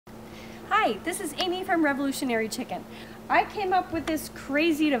Hi, this is Amy from Revolutionary Chicken. I came up with this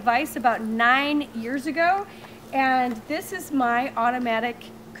crazy device about 9 years ago, and this is my automatic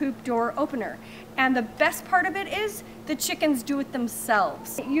coop door opener. And the best part of it is the chickens do it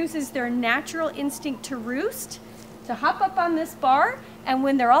themselves. It uses their natural instinct to roost, to hop up on this bar, and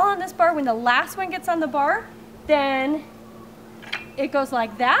when they're all on this bar, when the last one gets on the bar, then it goes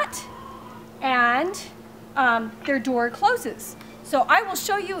like that, and their door closes. So I will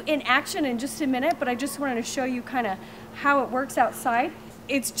show you in action in just a minute, but I just wanted to show you kind of how it works outside.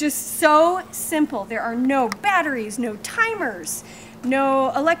 It's just so simple. There are no batteries, no timers,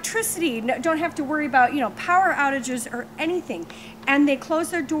 no electricity, don't have to worry about, power outages or anything. And they close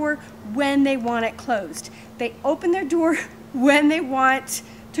their door when they want it closed. They open their door when they want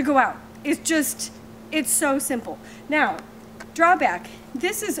to go out. It's so simple. Now, drawback,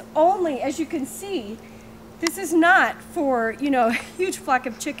 this is only, as you can see, this is not for, a huge flock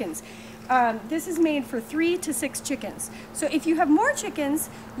of chickens. This is made for 3 to 6 chickens. So if you have more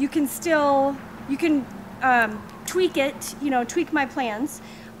chickens, you can tweak it, tweak my plans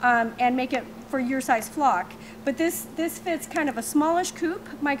and make it for your size flock. But this fits kind of a smallish coop.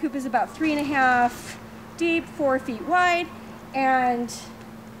 My coop is about 3.5 deep, 4 feet wide, and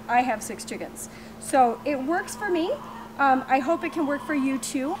I have 6 chickens. So it works for me. I hope it can work for you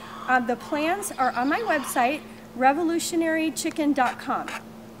too. The plans are on my website, revolutionarychicken.com.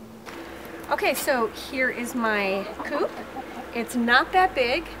 Okay, so here is my coop. It's not that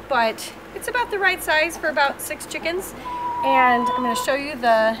big, but it's about the right size for about 6 chickens. And I'm going to show you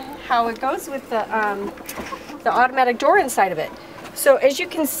how it goes with the automatic door inside of it. So as you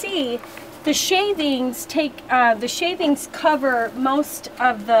can see, the shavings cover most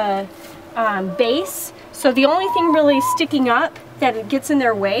of the base. So the only thing really sticking up that it gets in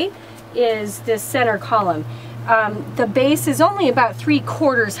their way is this center column. The base is only about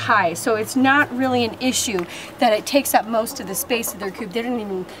 3/4 high, so it's not really an issue that it takes up most of the space of their coop. They didn't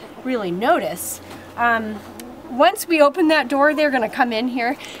even really notice. Once we open that door, they're going to come in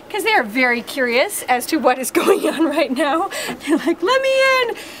here because they're very curious as to what is going on right now. They're like, let me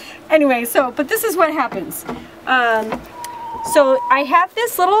in! Anyway, but this is what happens. So I have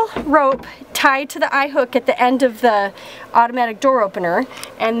this little rope tied to the eye hook at the end of the automatic door opener,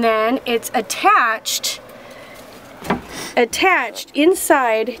 and then it's attached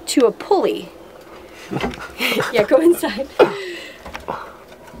inside to a pulley. Yeah, go inside.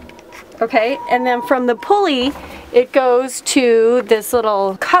 Okay, and then from the pulley it goes to this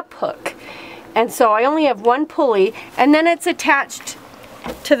little cup hook. And so I only have one pulley, and then it's attached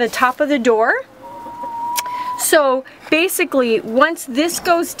to the top of the door. So basically, once this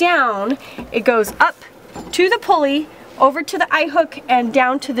goes down, it goes up to the pulley, over to the eye hook, and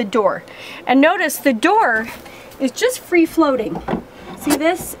down to the door. And notice the door is just free floating. See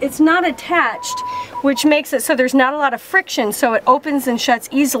this? It's not attached, which makes it so there's not a lot of friction, so it opens and shuts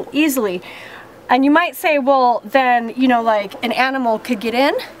easily. And you might say, well, then, like an animal could get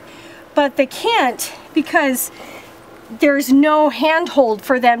in, but they can't because there's no handhold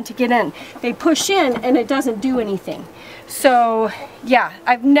for them to get in. They push in and it doesn't do anything. So yeah,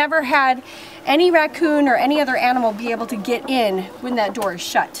 I've never had any raccoon or any other animal be able to get in when that door is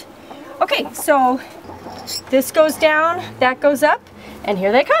shut. Okay, so this goes down, that goes up, and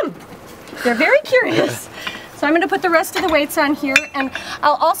here they come. They're very curious. So I'm going to put the rest of the weights on here, and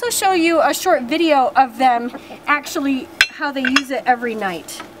I'll also show you a short video of them actually how they use it every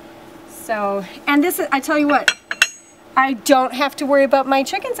night. So, and this is, I tell you what, I don't have to worry about my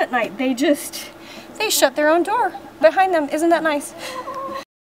chickens at night. They shut their own door behind them. Isn't that nice?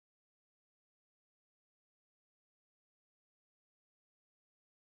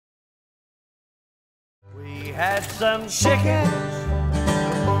 We had some chickens,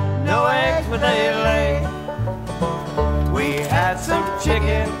 no eggs would they lay. We had some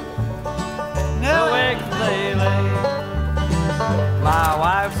chickens, no eggs would they lay. My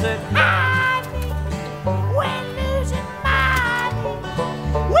wife said, we're losing money.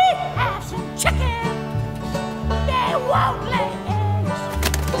 We have some chickens, they won't lay eggs.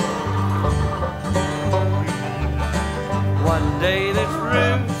 One day this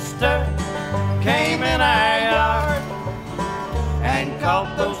rooster came in our yard and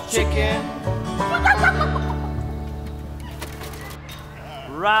caught those chickens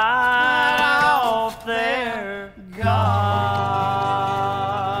right off their guard.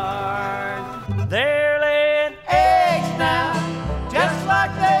 They're laying eggs now, just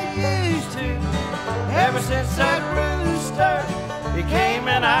like they used to, ever since that rooster, he came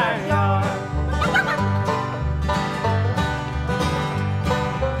in our yard.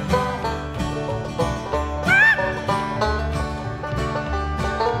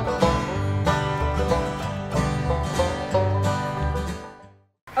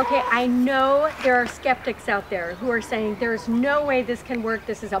 I know there are skeptics out there who are saying there's no way this can work,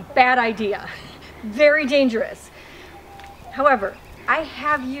 this is a bad idea, very dangerous. However, I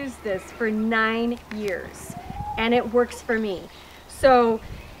have used this for 9 years and it works for me. So,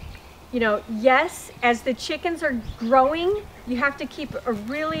 you know, yes, as the chickens are growing, you have to keep a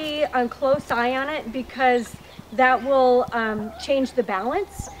really close eye on it because that will change the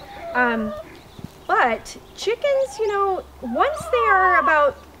balance. But chickens, you know, once they are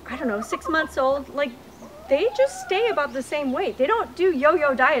about, I don't know, 6 months old, like they just stay about the same weight. They don't do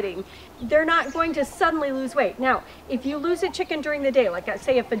yo-yo dieting. They're not going to suddenly lose weight. Now, if you lose a chicken during the day, like I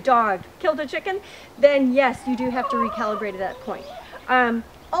say if a dog killed a chicken, then yes, you do have to recalibrate at that point.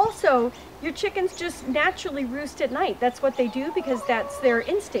 Also, your chickens just naturally roost at night. That's what they do because that's their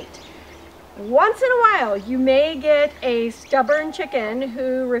instinct. Once in a while, you may get a stubborn chicken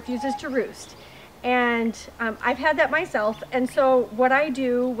who refuses to roost. And I've had that myself. And so what I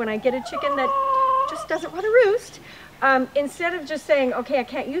do when I get a chicken that just doesn't want to roost, instead of just saying, okay, I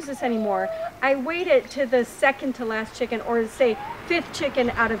can't use this anymore, I wait it to the second to last chicken, or say 5th chicken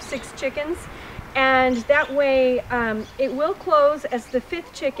out of 6 chickens. And that way it will close as the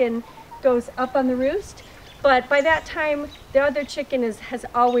 5th chicken goes up on the roost. But by that time, the other chicken has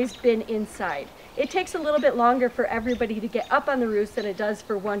always been inside. It takes a little bit longer for everybody to get up on the roost than it does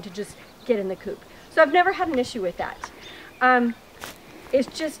for one to just get in the coop. So I've never had an issue with that. It's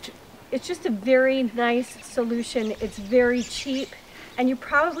just a very nice solution. It's very cheap, and you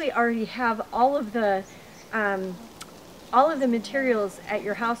probably already have all of the materials at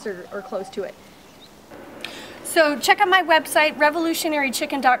your house or close to it. So check out my website,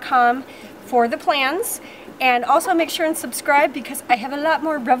 revolutionarychicken.com, for the plans, and also make sure and subscribe because I have a lot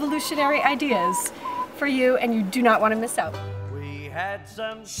more revolutionary ideas for you and you do not want to miss out. We had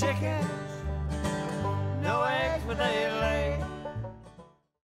some chickens, no eggs would they lay.